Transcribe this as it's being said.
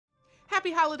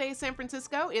Happy holidays, San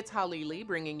Francisco. It's Holly Lee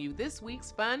bringing you this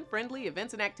week's fun, friendly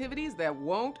events and activities that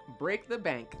won't break the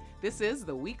bank. This is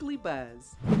the Weekly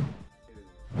Buzz.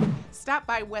 Stop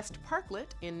by West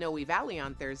Parklet in Noe Valley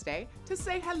on Thursday to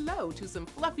say hello to some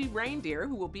fluffy reindeer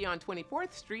who will be on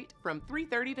 24th Street from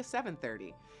 3:30 to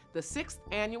 7:30. The 6th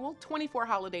annual 24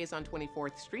 Holidays on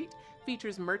 24th Street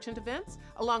features merchant events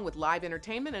along with live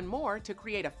entertainment and more to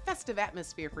create a festive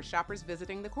atmosphere for shoppers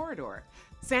visiting the corridor.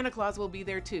 Santa Claus will be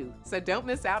there too, so don't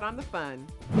miss out on the fun.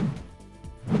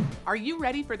 Are you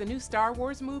ready for the new Star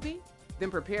Wars movie? Then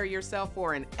prepare yourself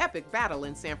for an epic battle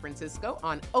in San Francisco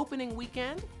on opening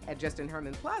weekend at Justin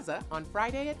Herman Plaza on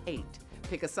Friday at 8.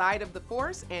 Pick a side of the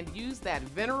Force and use that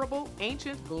venerable,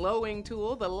 ancient, glowing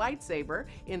tool, the lightsaber,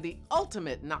 in the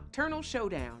ultimate nocturnal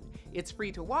showdown. It's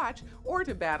free to watch or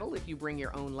to battle if you bring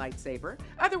your own lightsaber.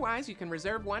 Otherwise, you can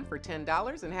reserve one for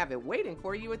 $10 and have it waiting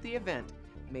for you at the event.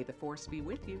 May the Force be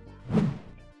with you.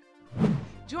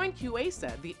 Join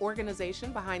QASA, the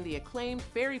organization behind the acclaimed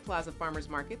Ferry Plaza Farmers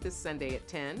Market, this Sunday at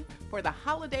 10 for the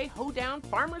Holiday Hoedown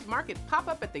Farmers Market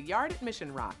pop-up at the Yard at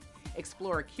Mission Rock.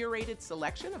 Explore a curated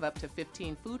selection of up to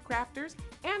 15 food crafters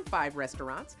and 5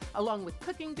 restaurants, along with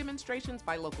cooking demonstrations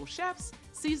by local chefs,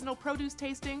 seasonal produce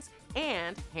tastings,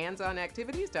 and hands-on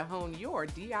activities to hone your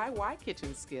DIY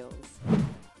kitchen skills.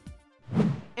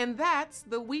 And that's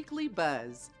the Weekly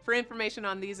Buzz. For information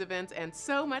on these events and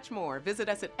so much more, visit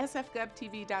us at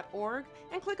SFGovTV.org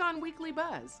and click on Weekly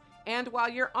Buzz. And while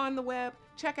you're on the web,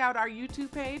 check out our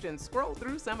YouTube page and scroll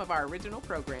through some of our original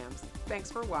programs.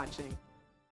 Thanks for watching.